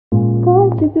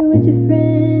tripping with your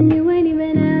friend, you ain't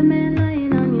even had a man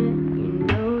lying on you. You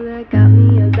know that got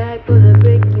me a bag full of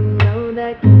brick. You know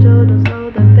that control don't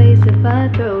slow the pace if I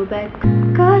throw back.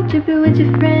 Caught tripping with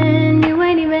your friend, you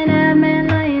ain't even had a man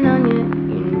lying on you.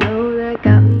 You know that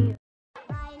got me.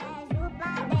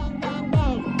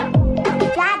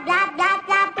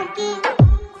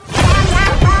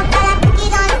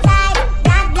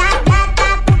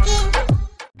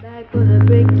 Bag full of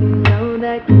brick, you know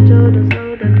that control don't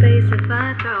slow the pace if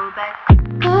I throw back.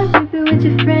 Caught tripping with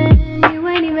your friend, you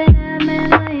ain't even had a man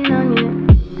lying on you.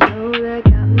 You know that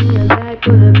got me a bag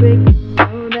full of brick. You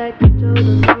know that control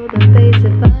don't slow the pace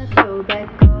if I throw back.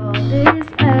 All this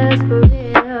ass for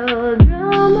real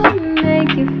drama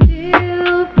make you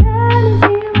feel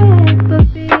fantasy wet, but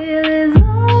feel is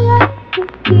all I can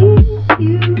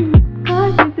give you.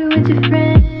 Caught tripping with your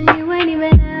friend, you ain't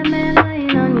even had a man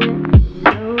lying on you. You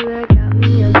know that got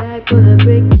me a bag full of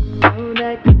brick. You know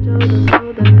that control don't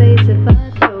slow the pace if I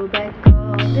throw back.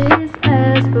 All this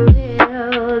ass for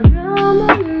real drama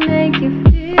make you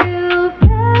feel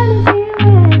fantasy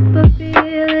wet, but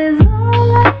feel is all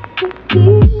I can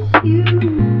give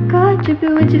you. Caught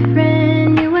tripping with your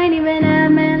friend, you ain't even had a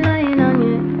man lying on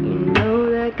you. You know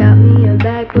that got me a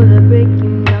bag full of brick. You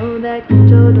know that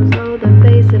control don't slow the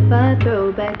pace if I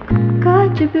throw back.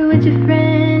 Caught tripping with your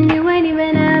friend, you ain't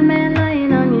even had a man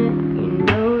lying on you. You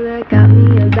know that got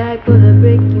me a bag full of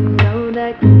brick. You know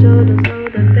that control don't slow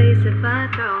the pace if I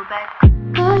throw back.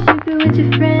 Caught tripping with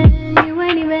your friend, you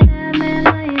ain't even had a man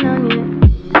lying on you.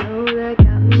 You know that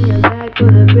got me a bag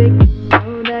full of brick. You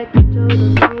know that control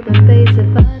don't slow the pace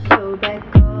if I throw back.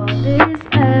 All this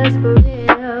ass for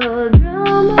real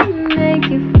drama make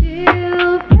you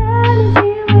feel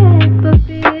fantasy wet, but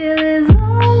feel is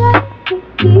all I can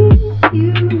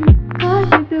give you. Caught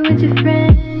tripping with your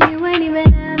friend, you ain't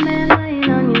even had a man lying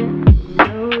on you. You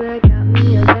know that got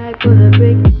me a bag full of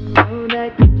brick. You know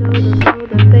that control don't slow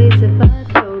the pace if I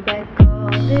throw back. All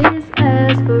this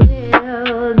ass for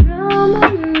real drama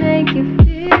make you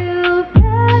feel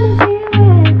fantasy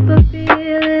wet, but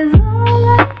feel is all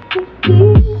I can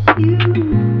give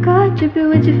you. Caught tripping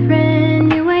with your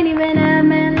friend, you ain't even had a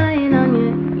man lying on you.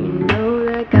 You know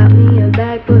that got me a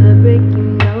bag full of brick.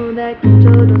 You know that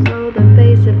control don't slow the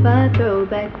pace if I throw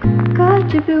back. Caught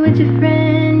tripping with your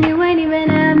friend, you ain't even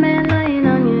had a man lying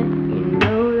on you. You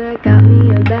know that got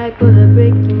me a bag full of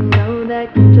brick. You know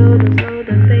that control don't slow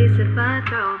the pace if I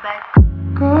throw back.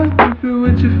 Caught tripping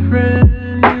with your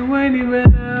friend, you ain't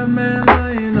even had a man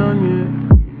lying on you.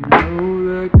 You know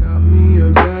that got me a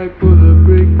bag full of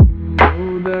brick. You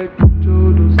know that control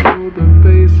don't slow the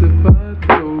pace if I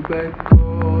throw back.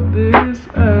 All this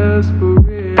ass for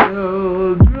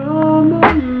real drama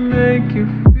make you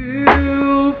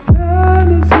feel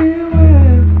fantasy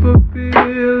wet, but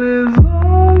feel is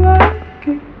all I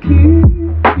can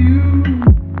give you.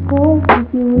 Caught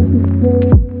tripping with your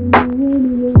friend, you ain't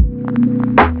even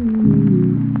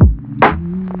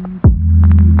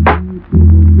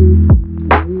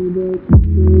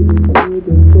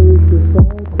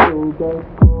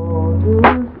all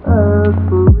this ass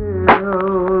for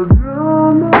real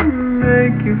drama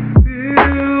make you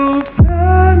feel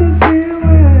fantasy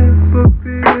wet, but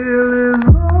feel is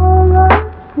all I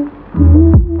can do.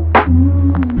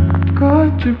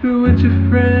 Caught tripping with your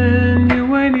friend.